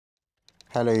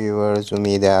Hello viewers,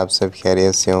 उम्मीद है आप सब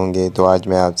खैरियत से होंगे। तो आज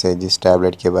मैं आपसे जिस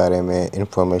टैबलेट के बारे में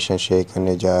इंफॉर्मेशन शेयर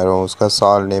करने जा रहा हूँ उसका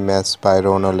सॉल्व नेम है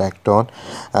स्पायरोनोलैक्टोन,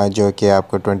 जो कि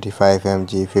आपको 25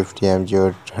 mg 50 mg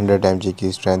और 100 mg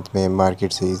की स्ट्रेंथ में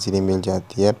मार्केट से इजीली मिल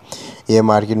जाती है। ये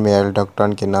मार्केट में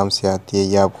एल्डोक्टोन के नाम से आती है।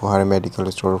 ये आपको हर मेडिकल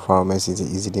स्टोर फार्मेसी से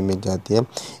इजीली मिल जाती है।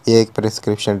 ये एक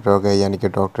प्रिस्क्रिप्शन ड्रग है, यानी कि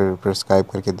डॉक्टर प्रिस्क्राइब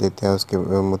करके देते हैं, उसके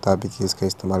मुताबिक इसका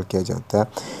इस्तेमाल किया जाता है।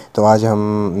 तो आज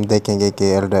हम देखेंगे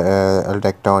कि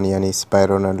एल्डैक्टोन यानी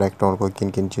स्पायरोनोलैक्टोन को किन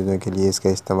किन चीज़ों के लिए इसका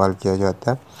इस्तेमाल किया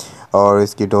जाता है और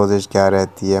इसकी डोजेज क्या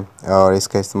रहती है, और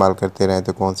इसका इस्तेमाल करते रहें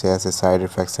तो कौन से ऐसे साइड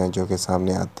इफ़ेक्ट्स हैं जो कि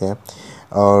सामने आते हैं,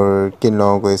 और किन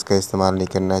लोगों को इसका इस्तेमाल नहीं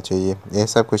करना चाहिए। ये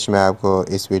सब कुछ मैं आपको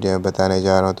इस वीडियो में बताने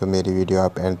जा रहा हूँ, तो मेरी वीडियो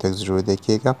आप एंड तक ज़रूर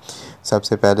देखिएगा।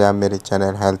 सबसे पहले आप मेरे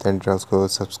चैनल हेल्थ एंड ड्रग्स को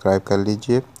सब्सक्राइब कर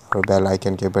लीजिए और बेल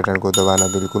आइकन के बटन को दबाना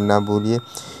बिल्कुल ना भूलिए।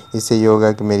 इससे ये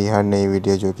होगा कि मेरी हर नई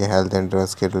वीडियो जो कि हेल्थ एंड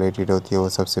ड्रग्स के रिलेटेड होती है वो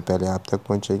सबसे पहले आप तक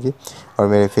पहुंचेगी। और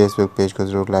मेरे फेसबुक पेज को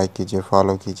ज़रूर लाइक कीजिए,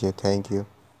 फॉलो कीजिए। Thank you.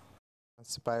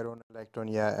 स्पाइरोनोलैक्टोन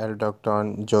या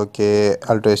एल्डोक्टोन जो कि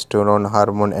अल्डोस्टेरोन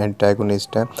हार्मोन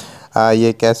एंटागोनिस्ट है। ये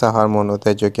एक ऐसा हार्मोन होता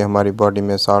है जो कि हमारी बॉडी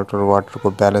में सॉल्ट और वाटर को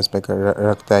बैलेंस में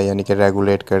रखता है, यानी कि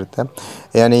रेगुलेट करता है।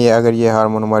 यानी अगर ये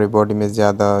हार्मोन हमारी बॉडी में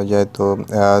ज़्यादा हो जाए तो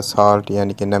सॉल्ट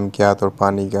यानी कि नमकियात और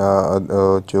पानी का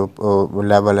जो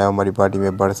लेवल है हमारी बॉडी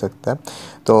में बढ़ सकता है।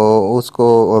 तो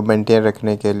उसको मेंटेन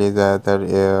रखने के लिए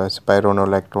ज़्यादातर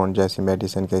स्पाइरोनोलैक्टोन जैसी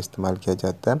मेडिसिन का इस्तेमाल किया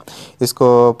जाता है।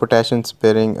 इसको पोटेशियम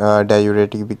स्पेयरिंग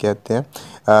डायूरेटिक भी कहते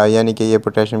हैं। यानी कि ये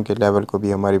पोटेशियम के लेवल को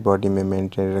भी हमारी बॉडी में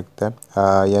मेंटेन रखता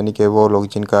है। यानी कि वो लोग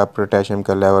जिनका पोटेशियम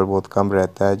का लेवल बहुत कम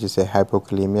रहता है, जिसे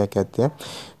हाइपोकलीमिया कहते हैं,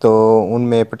 तो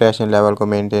उनमें पोटेशियम लेवल को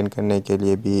मेंटेन करने के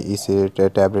लिए भी इस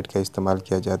टैबलेट का इस्तेमाल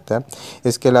किया जाता है।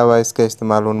 इसके अलावा इसका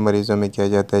इस्तेमाल उन मरीज़ों में किया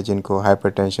जाता है जिनको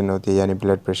हाइपरटेंशन होती है, यानी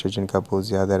ब्लड प्रेशर जिनका बहुत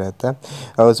ज़्यादा रहता है,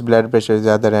 और उस ब्लड प्रेशर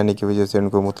ज़्यादा रहने की वजह से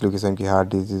उनको मुख्तलिफ़ किस्म की हार्ट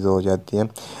डिजीज़ हो जाती है।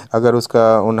 अगर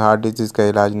उसका उन हार्ट डिजीज़ का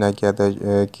इलाज ना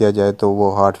किया जाए तो वो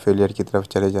हार्ट फेलियर की तरफ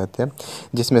चले जाते हैं,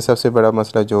 जिसमें सबसे बड़ा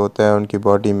मसला जो होता है उनकी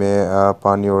बॉडी में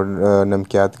पानी और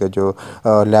नमकियात का जो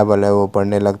लेवल है वो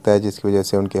बढ़ने लगता है, जिसकी वजह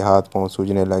से उनके हाथ पाँव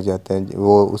सूजने लग जाते हैं।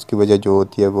 वो उसकी वजह जो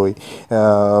होती है वो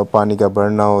पानी का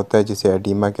बढ़ना होता है, जिसे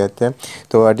एडीमा कहते हैं।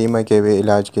 तो एडीमा के भी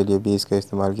इलाज के लिए भी इसका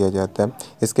इस्तेमाल किया जाता है।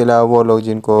 इसके अलावा वो लोग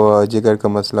जिनको जिगर का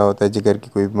मसला होता है, जिगर की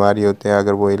कोई बीमारी होती है,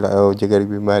 अगर वो जिगर की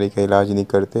बीमारी का इलाज नहीं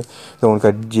करते तो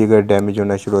उनका जिगर डैमेज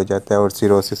होना शुरू हो जाता है और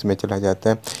सिरोसिस में चला जाता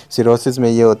है। सिरोसिस में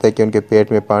ये होता है कि उनके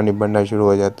पेट में पानी बढ़ना शुरू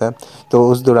हो जाता है। तो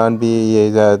उस दौरान भी ये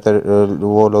ज़्यादातर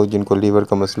वो लोग जिनको लीवर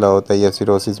का मसला होता है या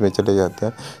सिरोसिस में चले जाते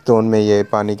हैं, तो उनमें ये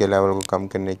पानी के लेवल को कम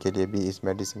करने के लिए भी इस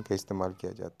मेडिसिन का इस्तेमाल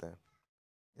किया जाता है।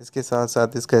 इसके साथ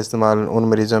साथ इसका इस्तेमाल उन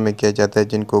मरीज़ों में किया जाता है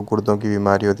जिनको गुर्दों की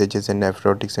बीमारी होती है, जिसे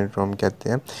नेफ्रोटिक सिंड्रोम कहते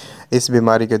हैं। इस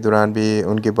बीमारी के दौरान भी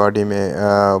उनकी बॉडी में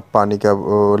पानी का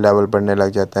लेवल बढ़ने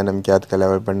लग जाता है, नमकियात का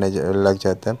लेवल लग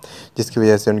जाता है, जिसकी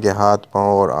वजह से उनके हाथ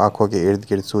पाँव और आँखों के इर्द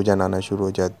गिर्द सूजन आना शुरू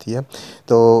हो जाती है।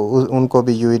 तो उनको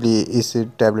भी यूजली इस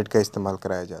टैबलेट का इस्तेमाल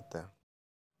कराया जाता है।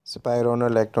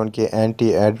 स्पाइरोनोलैक्टोन के एंटी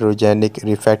एड्रोजेनिक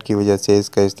इफेक्ट की वजह से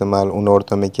इसका इस्तेमाल उन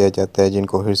औरतों में किया जाता है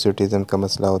जिनको हिर्सुटिज़म का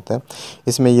मसला होता है।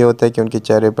 इसमें यह होता है कि उनके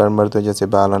चेहरे पर मर्दों जैसे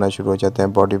बाल आना शुरू हो जाते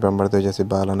हैं, बॉडी पर मर्दों जैसे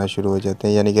बाल आना शुरू हो जाते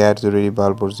हैं, यानी गैर ज़रूरी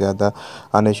बाल बहुत ज़्यादा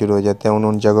आने शुरू हो जाते हैं।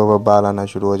 उन जगहों पर बाल आना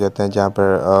शुरू हो जाते हैं जहाँ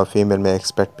पर फीमेल में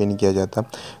एक्सपेक्ट भी नहीं किया जाता।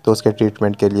 तो उसके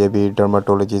ट्रीटमेंट के लिए भी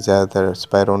डर्माटोलॉजी ज़्यादातर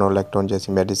स्पाइरोनोलैक्टोन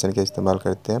जैसी मेडिसिन का इस्तेमाल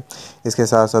करते हैं। इसके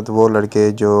साथ साथ वो लड़के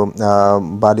जो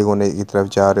बालिग होने की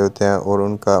तरफ जा रहे होते हैं और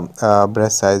उनका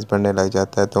ब्रेस्ट साइज़ बढ़ने लग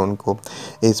जाता है, तो उनको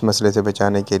इस मसले से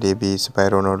बचाने के लिए भी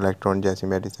स्पाइरोनोलैक्टोन जैसी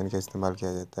मेडिसिन का इस्तेमाल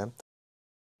किया जाता है।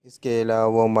 इसके अलावा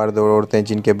वो मर्द और औरतें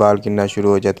जिनके बाल गिरना शुरू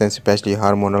हो जाते हैं, स्पेशली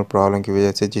हार्मोनल प्रॉब्लम की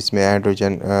वजह से, जिसमें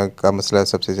एंड्रोजन का मसला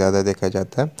सबसे ज़्यादा देखा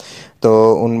जाता है,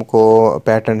 तो उनको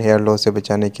पैटर्न हेयर लॉस से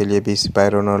बचाने के लिए भी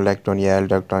स्पाइरोनोलैक्टोन या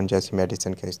एल्डोक्टोन जैसी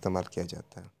मेडिसिन का इस्तेमाल किया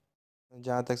जाता है।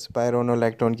 जहाँ तक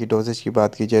स्पाइरोनोलैक्टोन की डोजेज की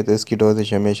बात की जाए तो इसकी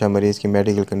डोजेज हमेशा मरीज़ की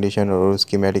मेडिकल कंडीशन और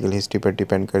उसकी मेडिकल हिस्ट्री पर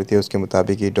डिपेंड करती है, उसके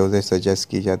मुताबिक ही डोजेज सजेस्ट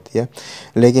की जाती है।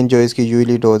 लेकिन जो इसकी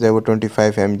यूजली डोज़ है वो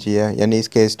 25 mg है, यानी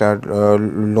इसके स्टार्ट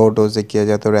लो डोज से किया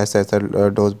जाता है और ऐसा ऐसा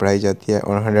डोज बढ़ाई जाती है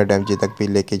और 100 mg तक भी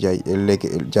लेके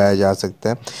जाया जा सकता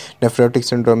है। नेफ्रोटिक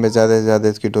सिंड्रोम में ज़्यादा से ज़्यादा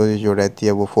इसकी डोजेज जो रहती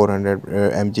है वो 400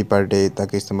 mg पर डे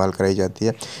तक इस्तेमाल कराई जाती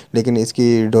है। लेकिन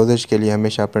इसकी डोजेज के लिए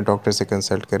हमेशा अपने डॉक्टर से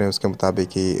कंसल्ट करें, उसके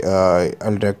मुताबिक ही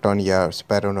अल्डैक्टोन या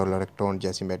स्पाइरोनोलैक्टोन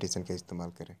जैसी मेडिसिन का इस्तेमाल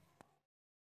करें।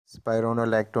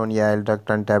 स्पाइरोनोलैक्टोन या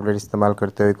एल्डाक्टोन टैबलेट इस्तेमाल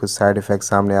करते हुए कुछ साइड इफ़ेक्ट्स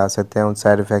सामने आ सकते हैं। उन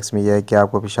साइड इफ़ेक्ट्स में यह है कि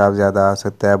आपको पेशाब ज़्यादा आ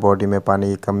सकता है, बॉडी में पानी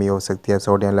की कमी हो सकती है,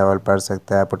 सोडियम लेवल बढ़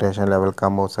सकता है, पोटेशियम लेवल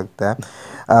कम हो सकता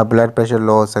है, ब्लड प्रेशर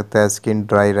लो हो सकता है, स्किन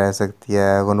ड्राई रह सकती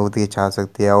है, गुनगुनी छा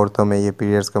सकती है। औरतों में ये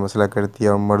पीरियड्स का मसला करती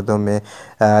है और मर्दों में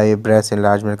ये ब्रेस्ट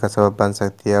एनलार्जमेंट का सबब बन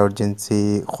सकती है और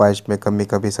जिनसी ख्वाहिश में कमी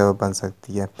का भी सबब बन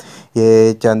सकती है।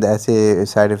 ये चंद ऐसे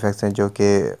साइड इफ़ेक्ट्स हैं जो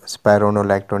कि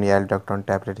स्पाइरोनोलैक्टोन या एल्डाक्टोन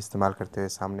टैबलेट इस्तेमाल करते हुए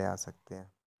सामने आ सकते हैं।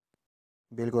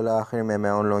 बिल्कुल आखिर में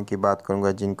मैं उन लोगों की बात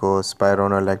करूंगा जिनको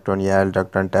स्पाइरोनोलैक्टोन या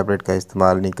एल्डाक्टोन टैबलेट का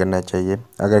इस्तेमाल नहीं करना चाहिए।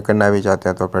 अगर करना भी चाहते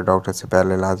हैं तो अपने डॉक्टर से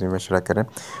पहले लाजमी मशवरा करें।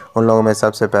 उन लोगों में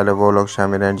सबसे पहले वो लोग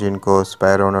शामिल हैं जिनको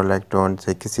स्पाइरोनोलैक्टोन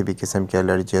से किसी भी किस्म की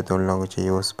एलर्जी है, तो उन लोगों को चाहिए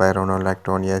वो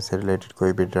स्पाइरोनोलैक्टोन या इससे रिलेटेड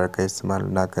कोई भी ड्रग का इस्तेमाल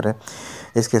ना करें।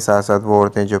 इसके साथ साथ वो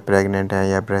औरतें जो प्रेग्नेंट हैं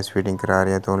या ब्रेस्ट फीडिंग करा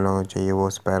रही हैं, तो उन लोगों को चाहिए वो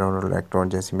स्पाइरोनोलैक्टोन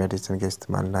जैसी मेडिसिन का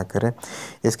इस्तेमाल ना करें।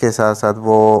 इसके साथ साथ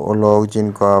वो लोग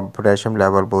जिनका पोटेशियम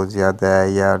लेवल बहुत ज़्यादा है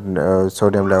या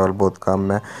सोडियम लेवल बहुत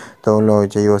कम है, तो उन लोगों को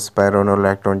चाहिए वो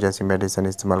स्पाइरोनोलैक्टोन जैसी मेडिसिन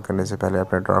इस्तेमाल करने से पहले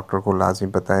अपने डॉक्टर को लाजमी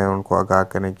बताएं, उनको आगाह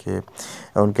करें कि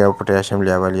उनका पोटेशियम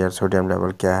लेवल या सोडियम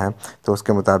लेवल क्या है, तो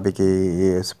उसके मुताबिक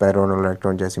ये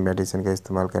स्पाइरोनोलैक्टोन जैसी मेडिसिन का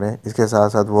इस्तेमाल करें। इसके साथ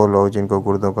साथ वो लोग जिनको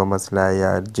गुर्दों का मसला है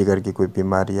या जिगर की कोई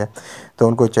बीमारी है, तो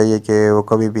उनको चाहिए कि वो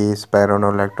कभी भी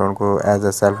स्पाइरोनोलैक्टोन को एज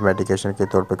अ सेल्फ मेडिकेशन के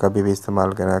तौर पर कभी भी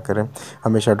इस्तेमाल ना करें,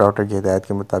 हमेशा डॉक्टर की हिदायत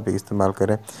के मुताबिक इस्तेमाल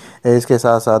करें। इसके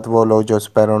साथ साथ वो लोग जो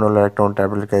स्पाइरोनोलैक्टोन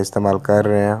टैबलेट का इस्तेमाल कर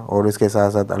रहे हैं और इसके साथ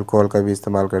साथ अल्कोहल का भी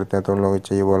इस्तेमाल करते हैं, तो उन लोगों को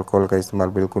चाहिए वो अल्कोहल का इस्तेमाल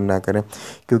बिल्कुल ना करें,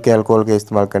 क्योंकि अल्कोहल के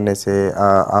इस्तेमाल करने से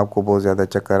आपको बहुत ज़्यादा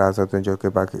चक्कर आ सकते हैं जो कि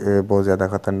बाकी बहुत ज़्यादा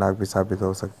ख़तरनाक भी साबित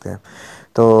हो सकते हैं।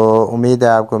 तो उम्मीद है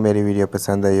आपको मेरी वीडियो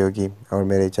पसंद आई होगी और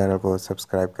मेरे चैनल को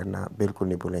सब्सक्राइब करना बिल्कुल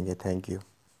नहीं भूलेंगे। Thank you.